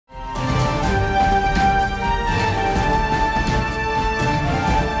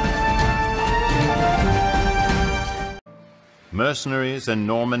Mercenaries and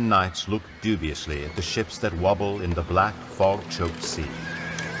Norman knights look dubiously at the ships that wobble in the black, fog-choked sea.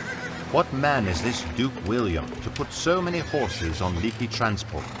 What man is this Duke William to put so many horses on leaky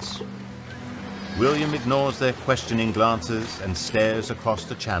transports? William ignores their questioning glances and stares across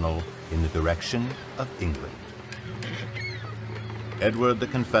the channel in the direction of England. Edward the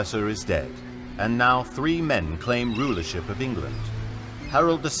Confessor is dead, and now 3 men claim rulership of England.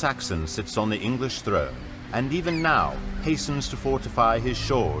 Harold the Saxon sits on the English throne, and even now hastens to fortify his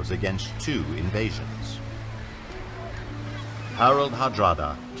shores against 2 invasions. Harald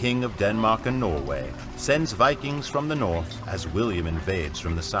Hardrada, King of Denmark and Norway, sends Vikings from the north as William invades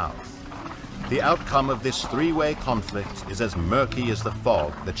from the south. The outcome of this 3-way conflict is as murky as the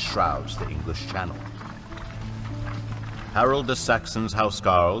fog that shrouds the English Channel. Harold the Saxon's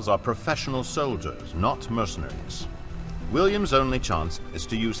housecarls are professional soldiers, not mercenaries. William's only chance is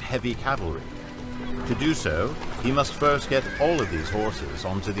to use heavy cavalry. To do so, he must first get all of these horses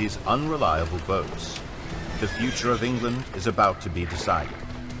onto these unreliable boats. The future of England is about to be decided.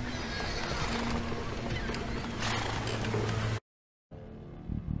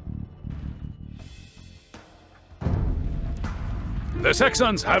 The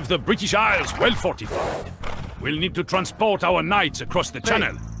Saxons have the British Isles well fortified. We'll need to transport our knights across the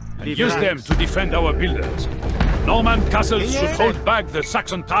channel and use them to defend our buildings. Norman castles should hold back the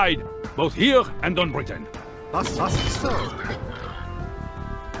Saxon tide, both here and on Britain.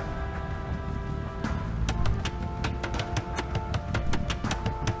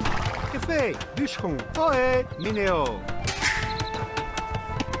 Que fait, bûcheron? Ohé, minéo.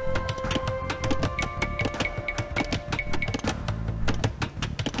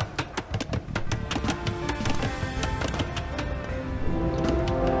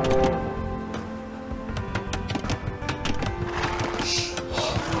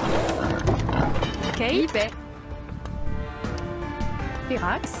 Libé.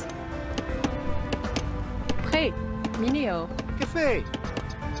 Pirax. Pré. Minéo. Que fait?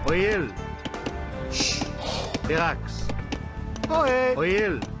 Oil. Pirax. Ohé.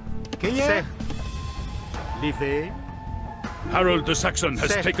 Oil. Qu'est-ce? Livé. Harold the Saxon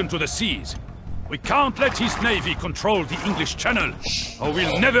has taken to the seas. We can't let his navy control the English Channel, or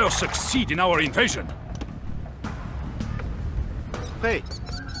we'll never succeed in our invasion. Pré.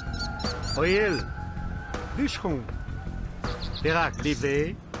 Oil. Bûcheron. Pirax.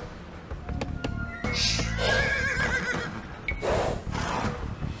 Livé.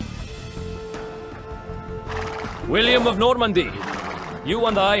 William of Normandy, you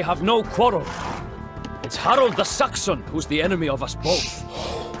and I have no quarrel. It's Harold the Saxon who's the enemy of us both.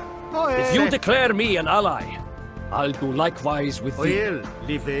 If you declare me an ally, I'll do likewise with thee. Oil.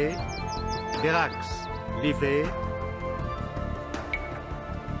 Livé. Pirax. Livé.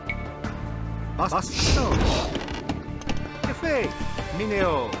 Basso. Que fait?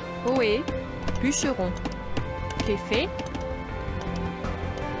 Minéo. Ohé. Bûcheron. Qu'est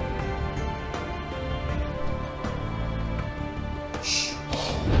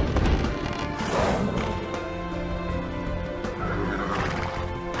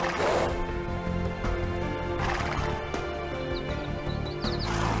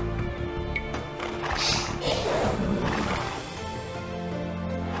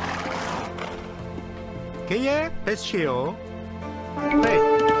Qu'est Pescio? Pré.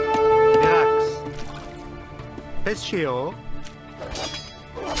 Pirax. Pescio.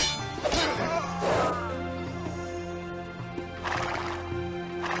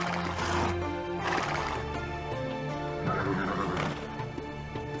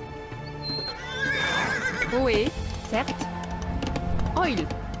 Ohé. Certes. Oil.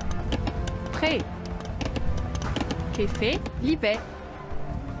 Pré. Qu'est Libé.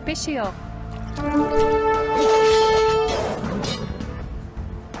 Pêchéor.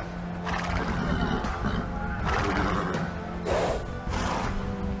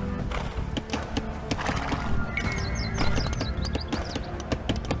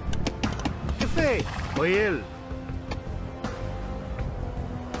 Que fait? Oil.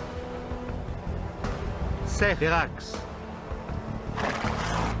 C'est Pirax.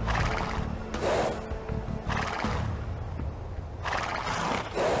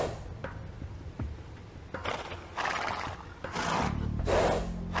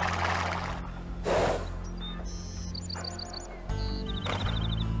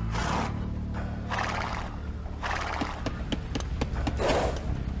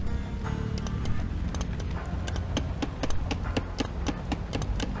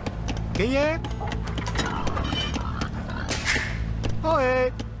 Qu'est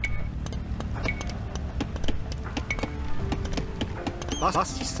Ohé.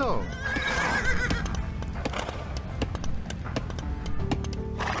 Basso.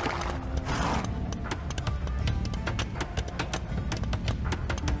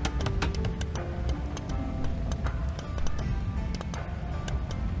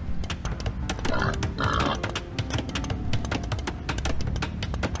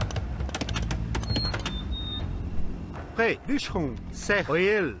 Prêt. Bûcheron. Serre.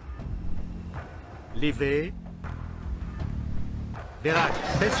 Oil. Livet. Vérac.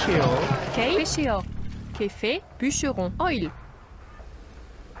 Pêcheur. Quai. Pêcheur. Café. Bûcheron. Oil.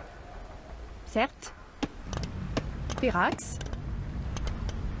 Certes. Pirax.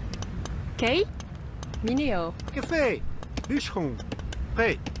 Quai. Minéor. Café. Bûcheron.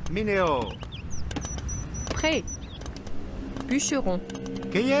 Prêt. Minéor. Prêt. Bûcheron.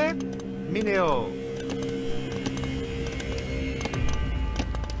 Cueillet. Minéor.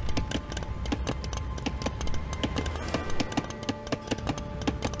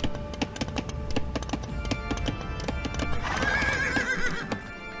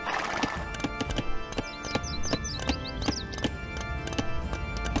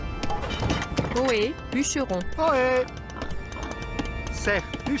 Ohé. Bûcheron. Ohé. Serre.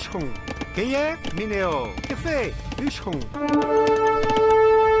 Bûcheron. Cueillet. Minéor. Café. Bûcheron.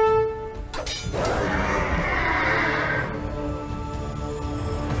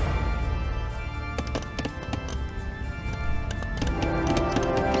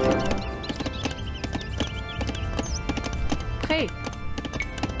 Prêt.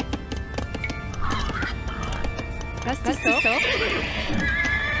 Pastisseur.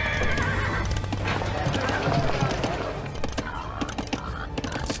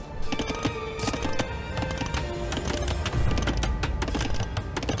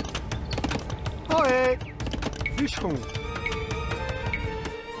 Ohé. Bûcheron.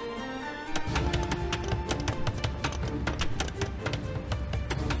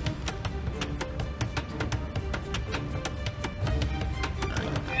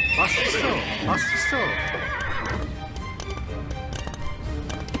 Pastisseur. Pastisseur.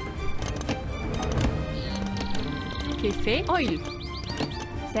 Café. Oil.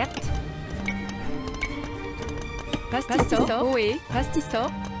 Certes. Pastisseur. Ohé.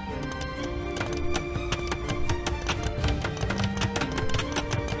 Pastisseur.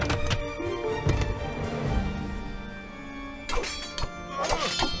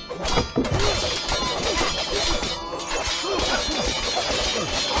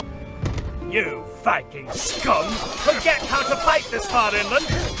 You Viking scum! Forget how to fight this far inland!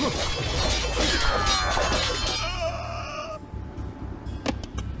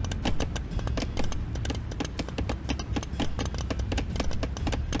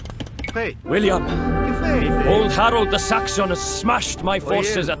 Prêt. William, Café. old Harold the Saxon has smashed my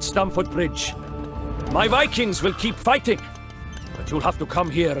forces at Stamford Bridge. My Vikings will keep fighting, but you'll have to come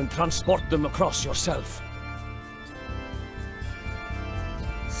here and transport them across yourself.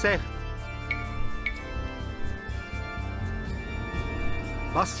 Certes.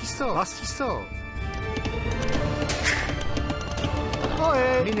 Pastisseur. Pastisseur.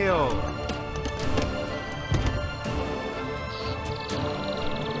 Ohé. Minéor.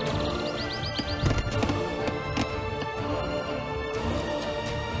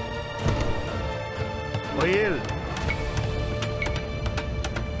 Oil.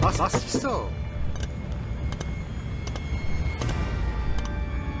 Pastisseur.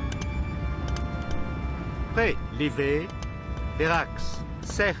 Prêt. Livet. Vérax.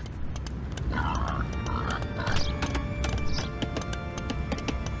 Certes.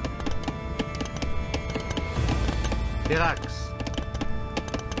 Vérax.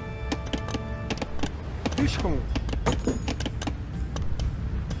 Bûcheron.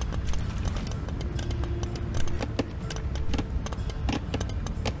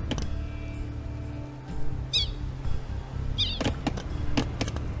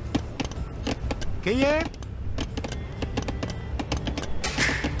 Cueillet.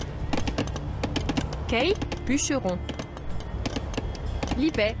 Quai. Bûcheron.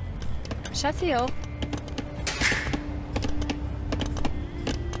 Livet. Chasseur.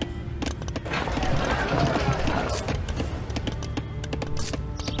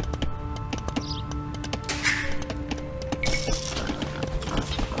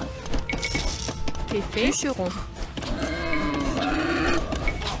 Café. Bûcheron.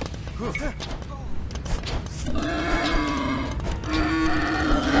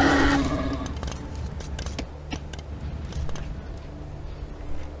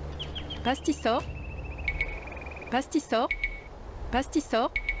 Pastisseur. Pastisseur.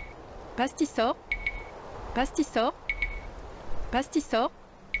 Pastisseur. Pastisseur. Pastisseur. Pastisseur.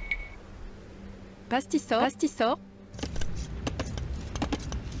 Pastisseur. Pastisseur.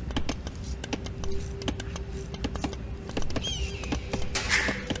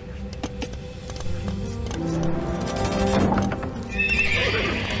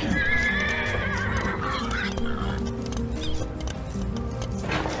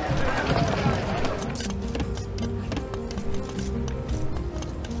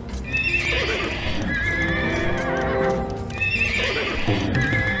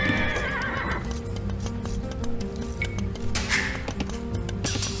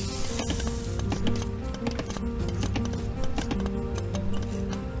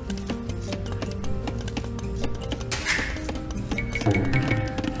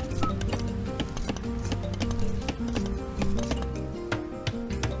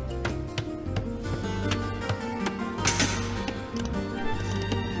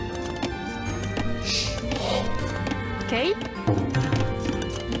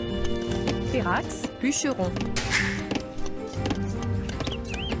 Pérax, bûcheron.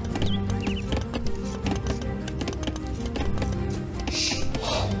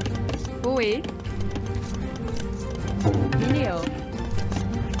 Oé. Minéo.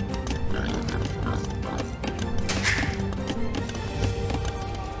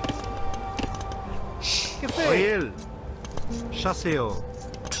 Oil. Chasseo.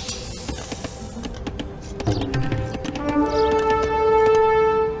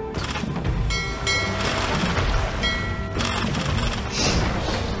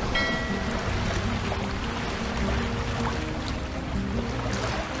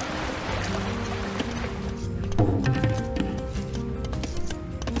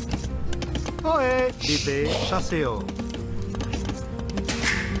 Oé. Libé. Chasseo.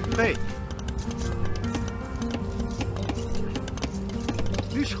 Prêt.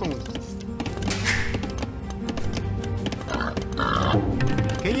 Bûcheron.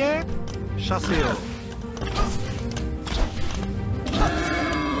 Cueillet. Chasseo.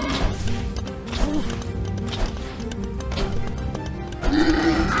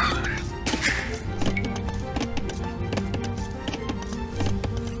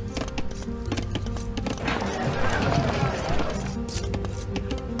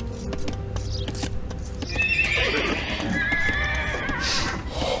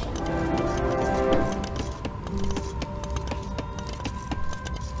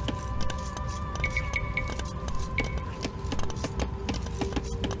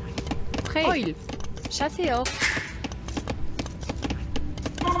 Prêt. Oil. Chasseo.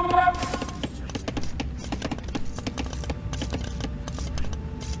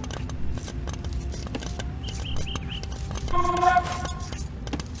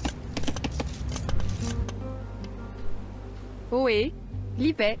 Oé.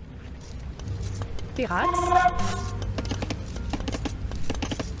 Libet. Pérax.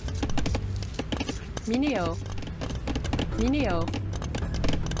 Minéo. Minéo.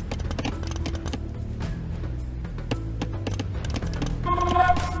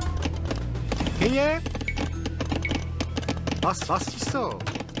 Cueillet. Assisto.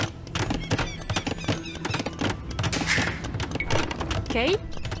 Kay.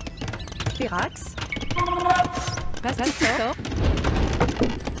 Pérax. Pastisso.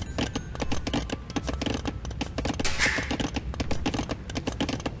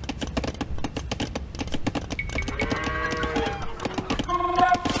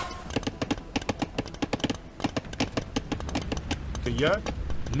 Cueillet,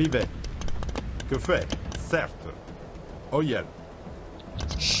 Libet. Que fait? Certes. Oyel.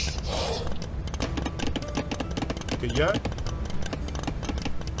 Cueillet.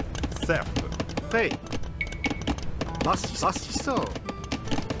 Certes. Prêt. Assisto.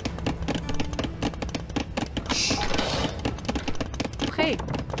 Prêt.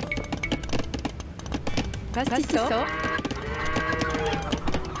 Pastisso.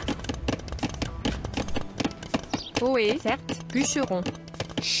 Oé. Certes. Bûcheron.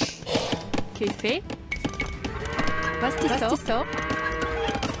 Café. Pastisso.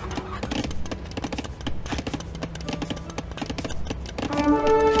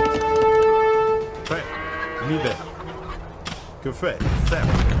 Prêt. Libet. Que fait? Certes.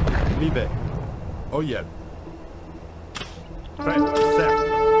 Libet. Oyel. Prêt. Certes.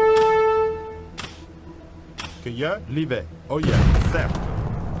 Cueillet, Libet. Oyel. Certes.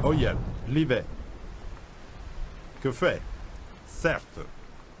 Oyel. Libet. Que fait? Certes.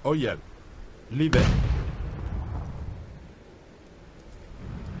 Oyel. Libet.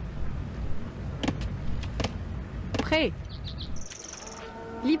 Prêt.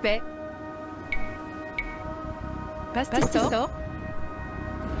 Libet. Pastisso.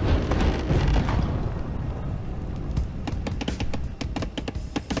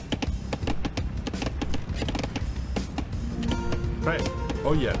 Prêt.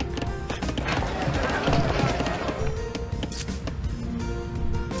 Oyel.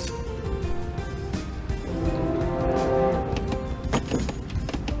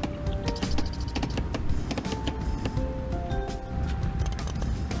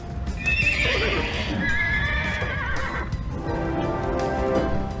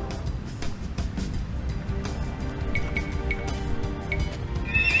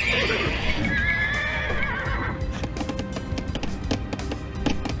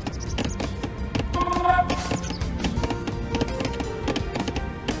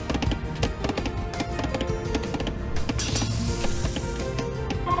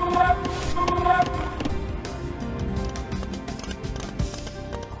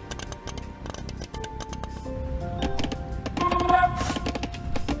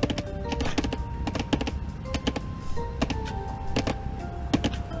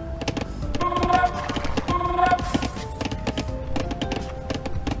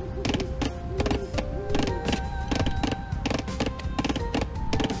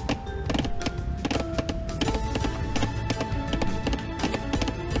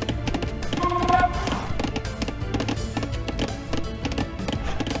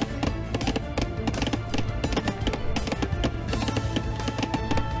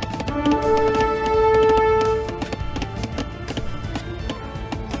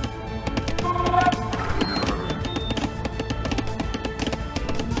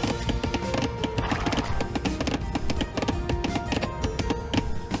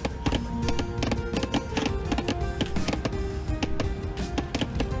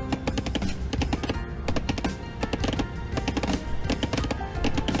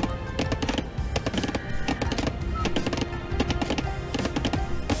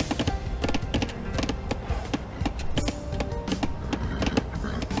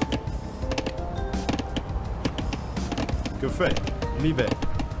 Que fait? L'hiver.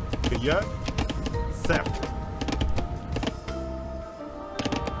 Cueilleur? Certes.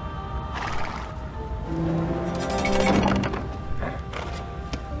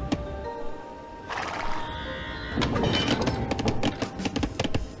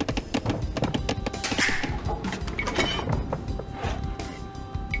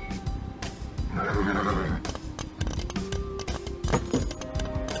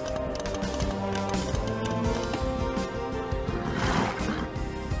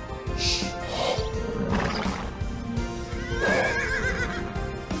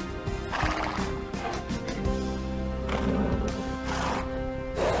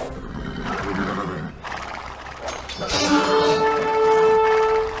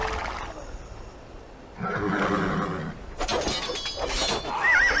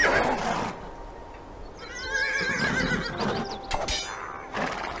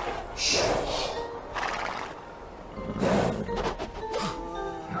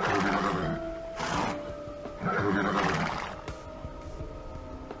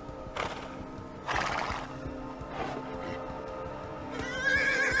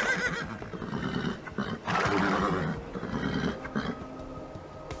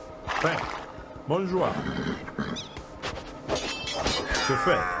 Bonjour. Que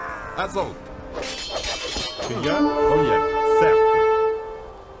fait? Azot. Cueilleur? Oyel. Certes.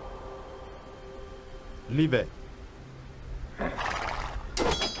 L'hiver.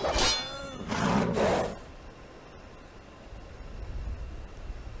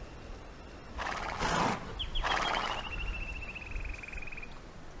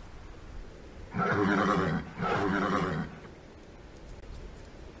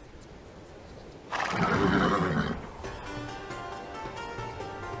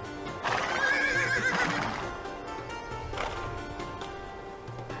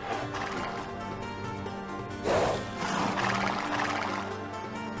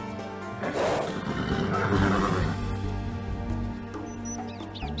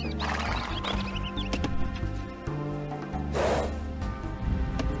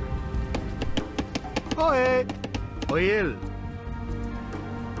 Ohé! Oyel!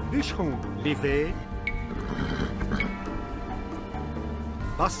 Bûcheron, levé.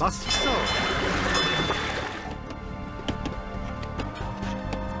 Bassissant.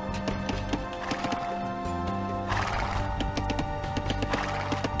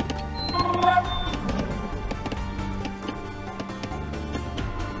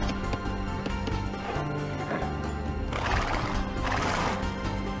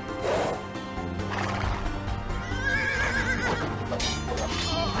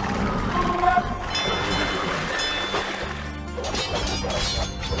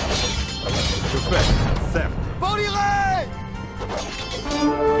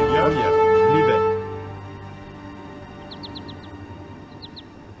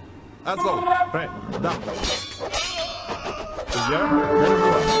 Azot, prêt, d'armes. Cueilleur,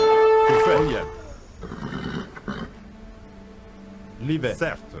 bonjour. Que fait Oyel? L'hiver,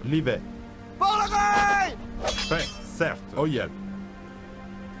 certes, l'hiver. Prêt, certes, Oyel.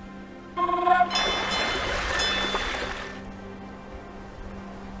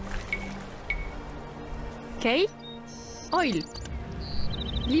 Kay, Oil,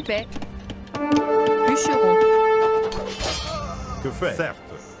 Livet, Bûcheron. Que fait? Certes,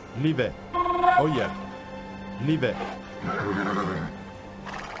 l'hiver. Oyel. L'hiver.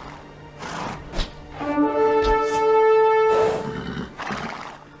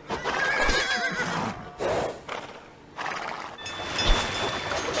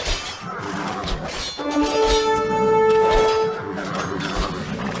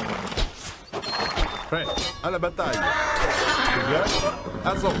 Prêt, à la bataille. Cueilleur,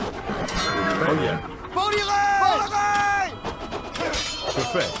 Azot. Oyel. Que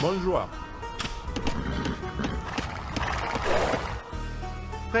fait? Bonjour.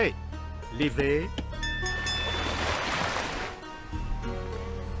 Prêt, levé.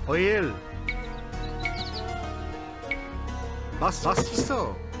 Oyel.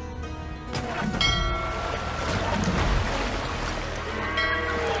 Bassissant.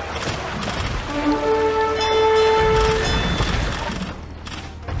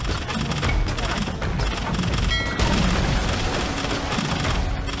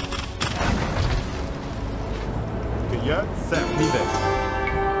 Cueilleur, certes, l'hiver.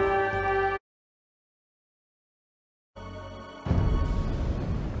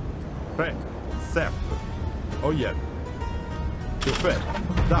 Prêt, certes. Oyel. Que fait?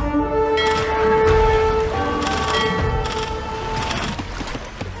 D'armes.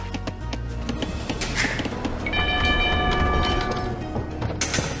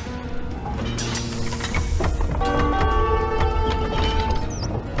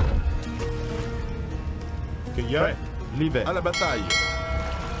 Prêt. L'hiver. À la bataille.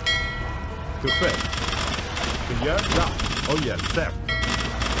 Que fait? Seigneur, là. Oh yes, certes.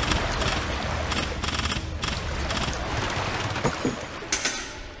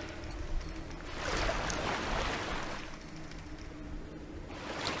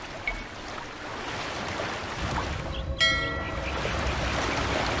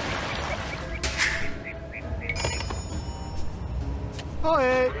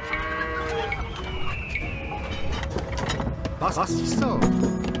 Ohé! Bassisto!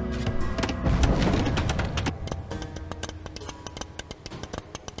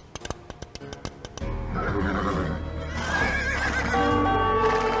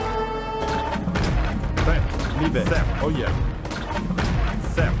 Prêt. L'hiver. Certes. Oh yes.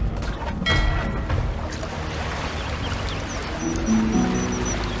 Certes.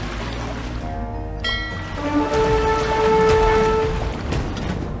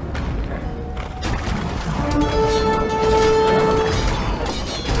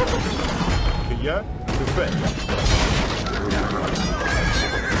 Seigneur, que fait?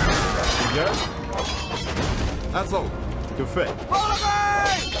 Seigneur, Azot, que fait?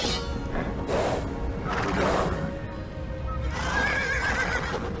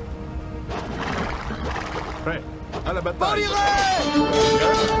 Prêt, à la bataille.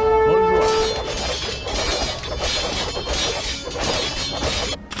 Seigneur, bonne joie.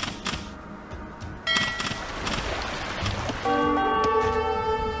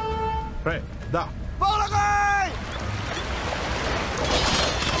 Prêt, da.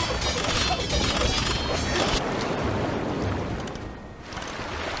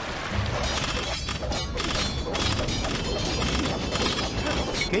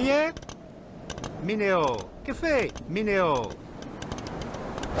 Quem é? Mineo. Que fait? Mineo.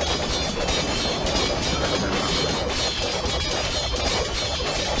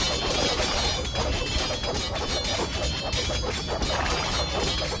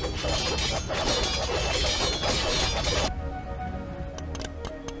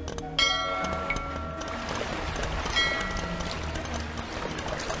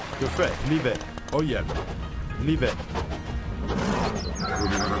 Que fait? L'hiver. Oh yeah. L'hiver.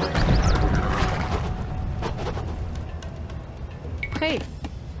 Prêt.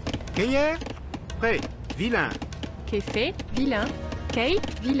 Quem é? Prêt. Vilain. Que fait, vilain. Kei,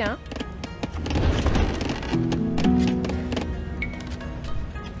 vilain.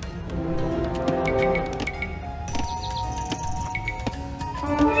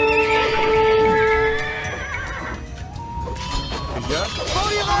 Seigneur,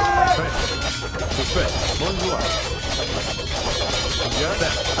 prêt. Que fait? Bonne joie. Seigneur,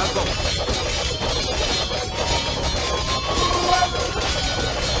 attends.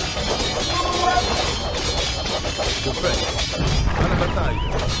 Que fait? À la bataille.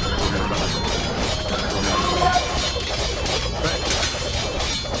 Prêt.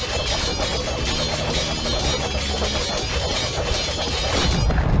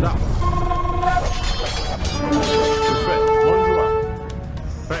 Là. Que fait? Bonne joie.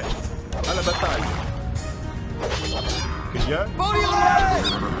 Prêt. À la bataille. Seigneur.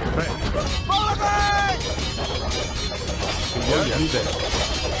 Prêt. Seigneur, libère.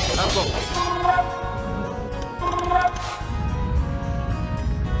 Attends.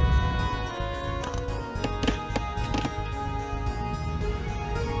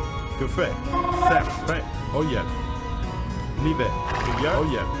 Que fait? Certes, prêt. Oh yeah. L'hiver. Seigneur. Oh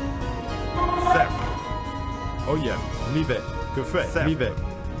yeah. Certes. Oh yeah. L'hiver. Que fait? L'hiver.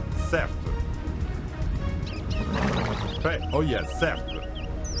 Certes. Prêt. Oh yeah. Certes.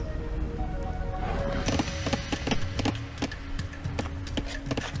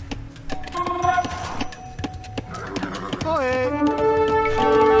 Ohé!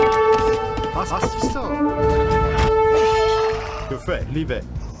 Bassisto! Que fait? L'hiver.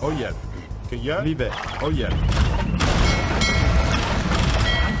 Oh yeah. Seigneur. L'hiver. Oh yeah.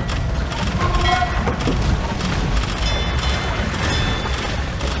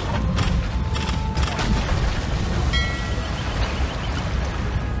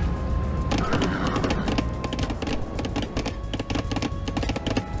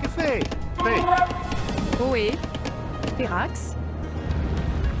 Que fait? Prêt. Oé. Pérax.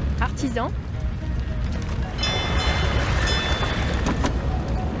 Artisan.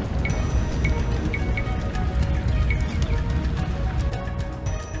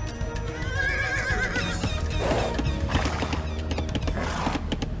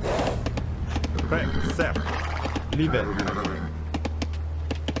 Prêt. Certes. L'hiver.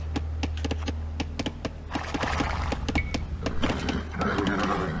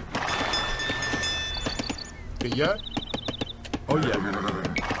 Seigneur. Oh yeah.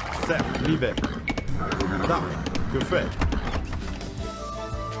 Certes. L'hiver. Da. Que fait?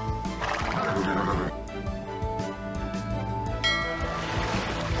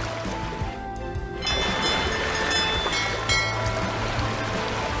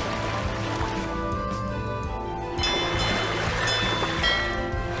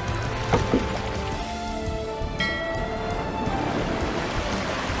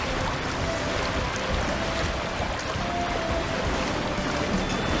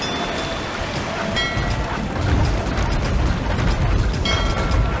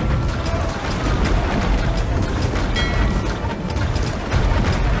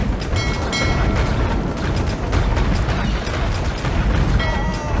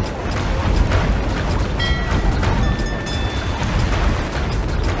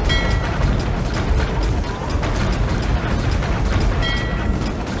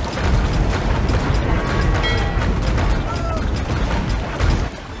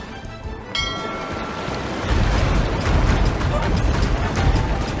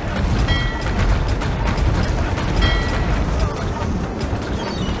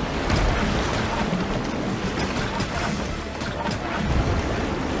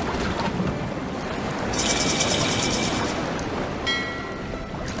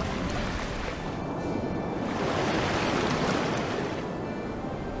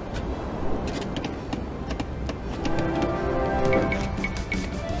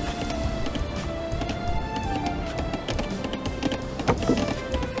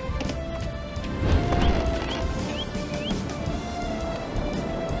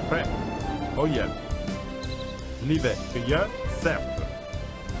 Prêt. Oyel. Livet. Rien. Certes.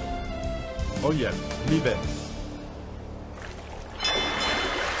 Oyel. Livet.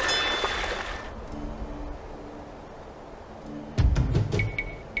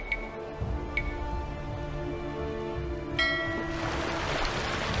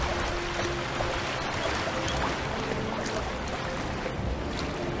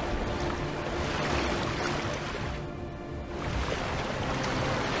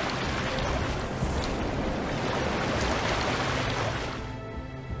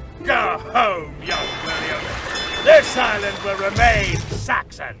 Go home, young William. This island will remain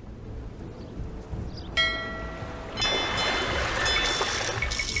Saxon.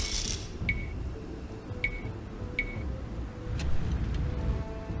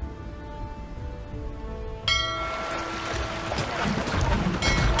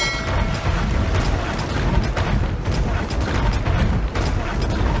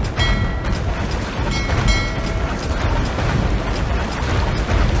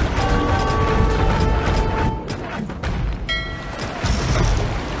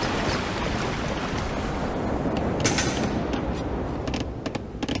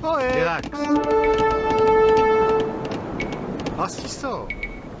 Relax. Assisto.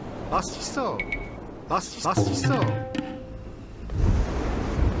 Assisto. Assisto.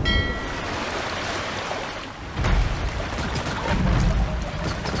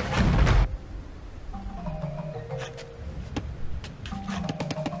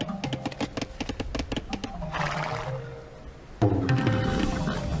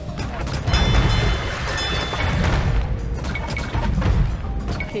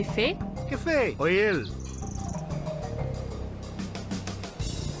 Que fait? Que fait? Oyel.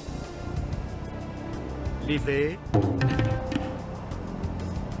 Livet.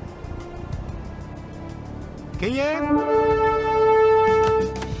 Keyen.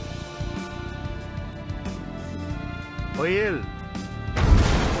 Oyel.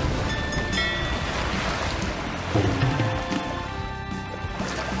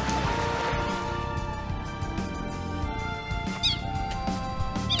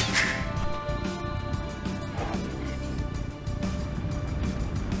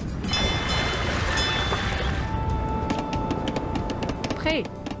 Prêt,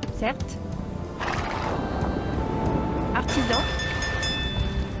 certes. Artisan.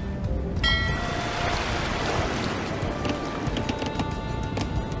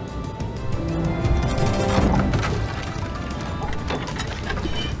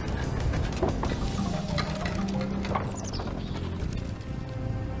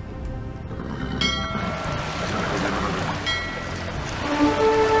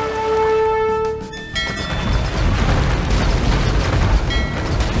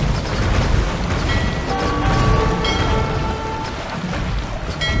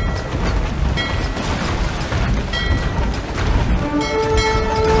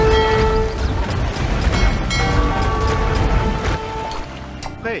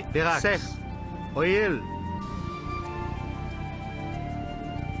 Prêt, Verax. Certes. Oyel.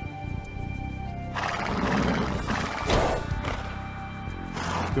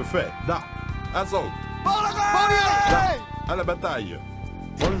 Que fait? Da. Assaut. Da. À la bataille.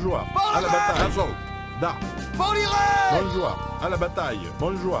 Bonjour. À la bataille. Assaut. Da. Bonjour. À la bataille.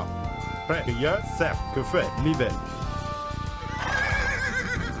 Bonjour. Prêt. Cueilleur. Cerf. Que fait? L'hiver.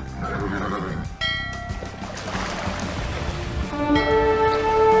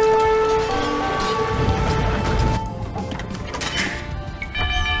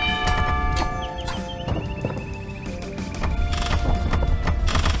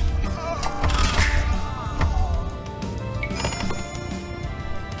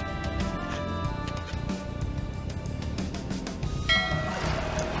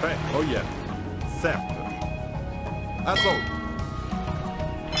 Prêt. Oh yeah. Certes. Assaut.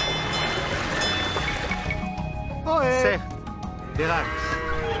 Certes. Derax.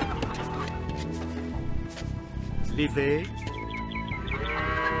 Levé.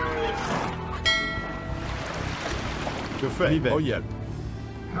 Que fait? L'hiver. Oh yeah.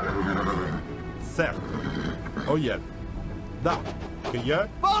 Certes. Oh yeah. Da. Cueilleur.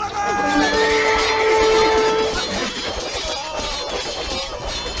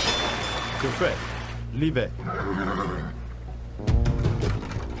 Que fait? L'hiver.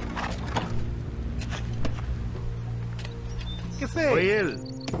 Que fait? Voyelle.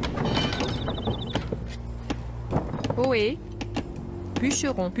 Ohé.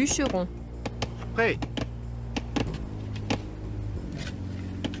 Bûcheron, bûcheron. Prêt.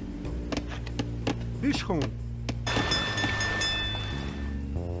 Bûcheron.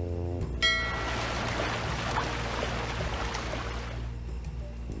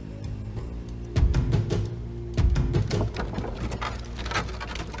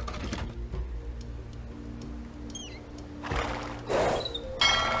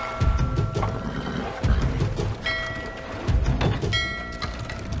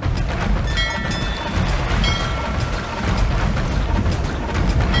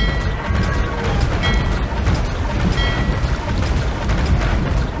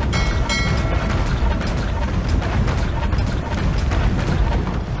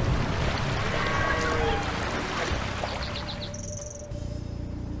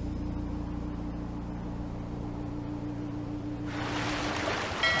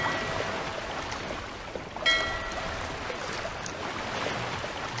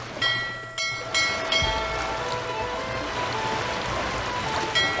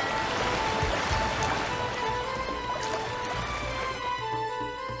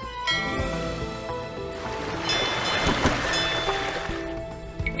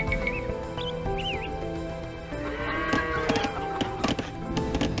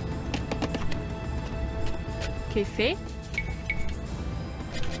 Café.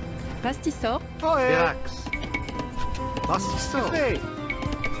 Pastissor. Derax. Bastissor.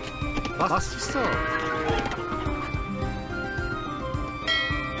 Bastissor.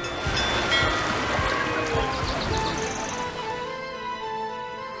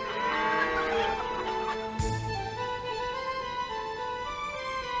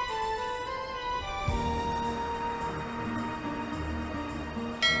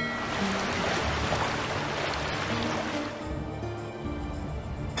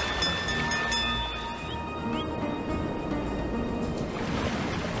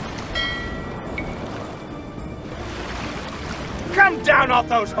 Come down off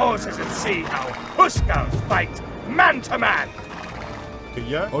those horses and see how Huskos fight man to man!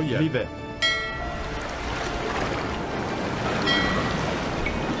 Cueilleur. Oh yeah. L'hiver.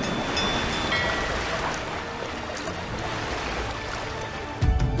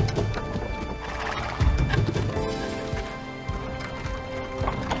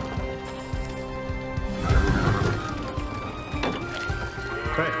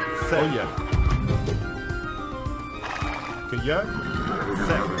 Prêt. Oh yeah. Cueilleur.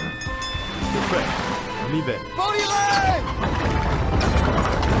 Cerf. Que fait? L'hiver.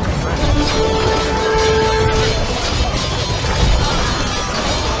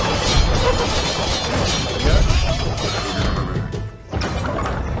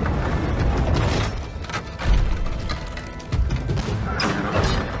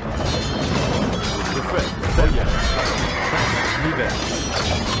 Que fait? Oh yeah. L'hiver.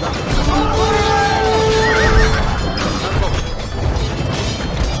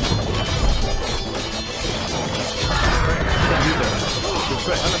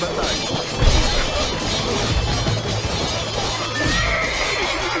 À la bataille.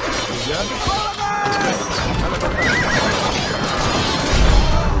 Bien. À la bataille.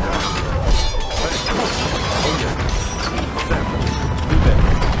 Oh yeah. L'hiver.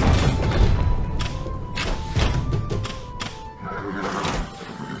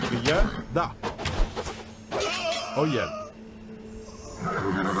 Bien. Da. Oh yeah.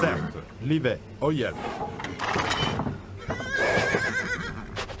 Certes, l'hiver, oyel.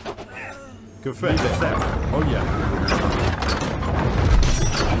 Que fait l'hiver? Certes, oyel.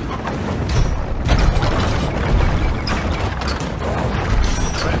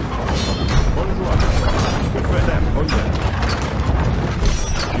 Bonjour. Que fait certes, oyel.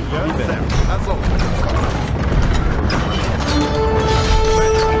 L'hiver, azot.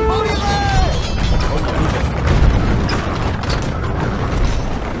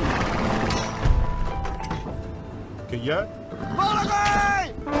 Cueilleur.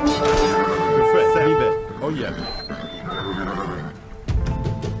 Que fait l'hiver? Oyel.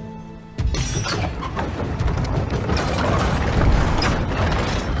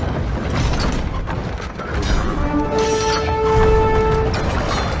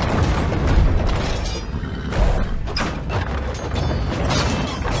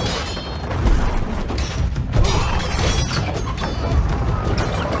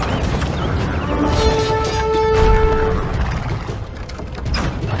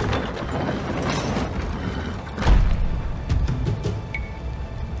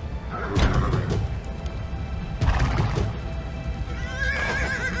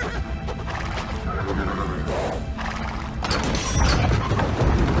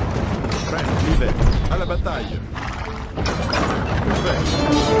 À la bataille. Que fait?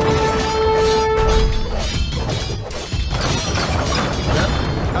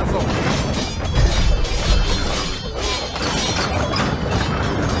 Azot.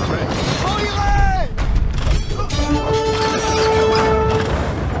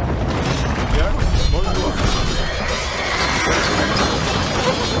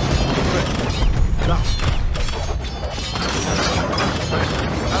 Bonjour. Là.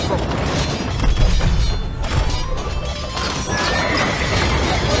 Azot.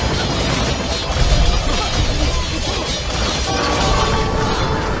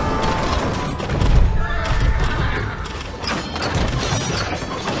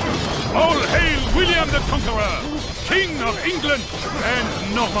 All hail William the Conqueror, King of England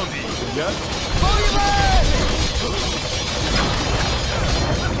and Normandy. Yes.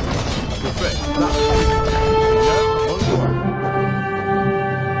 Que fait? Là. Bonjour.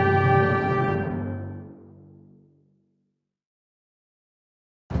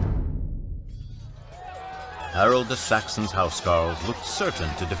 Harold the Saxon's housecarls looked certain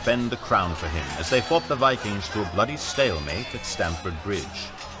to defend the crown for him as they fought the Vikings to a bloody stalemate at Stamford Bridge.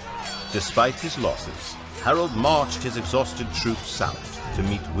 Despite his losses, Harold marched his exhausted troops south to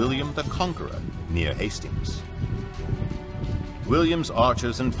meet William the Conqueror near Hastings. William's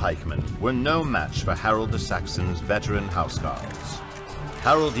archers and pikemen were no match for Harold the Saxon's veteran housecarls.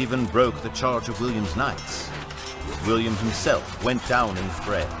 Harold even broke the charge of William's knights. William himself went down in the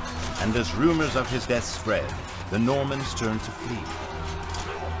fray, and as rumors of his death spread, the Normans turned to flee.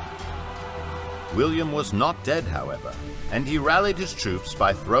 William was not dead, however, and he rallied his troops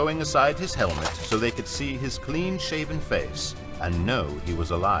by throwing aside his helmet so they could see his clean-shaven face and know he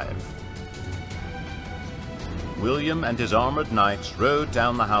was alive. William and his armored knights rode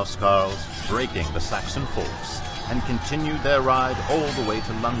down the housecarls, breaking the Saxon force, and continued their ride all the way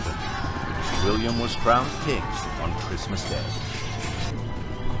to London. William was crowned king on Christmas Day.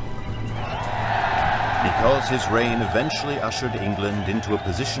 Because his reign eventually ushered England into a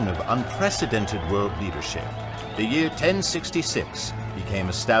position of unprecedented world leadership, the year 1066 became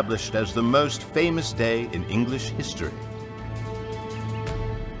established as the most famous day in English history.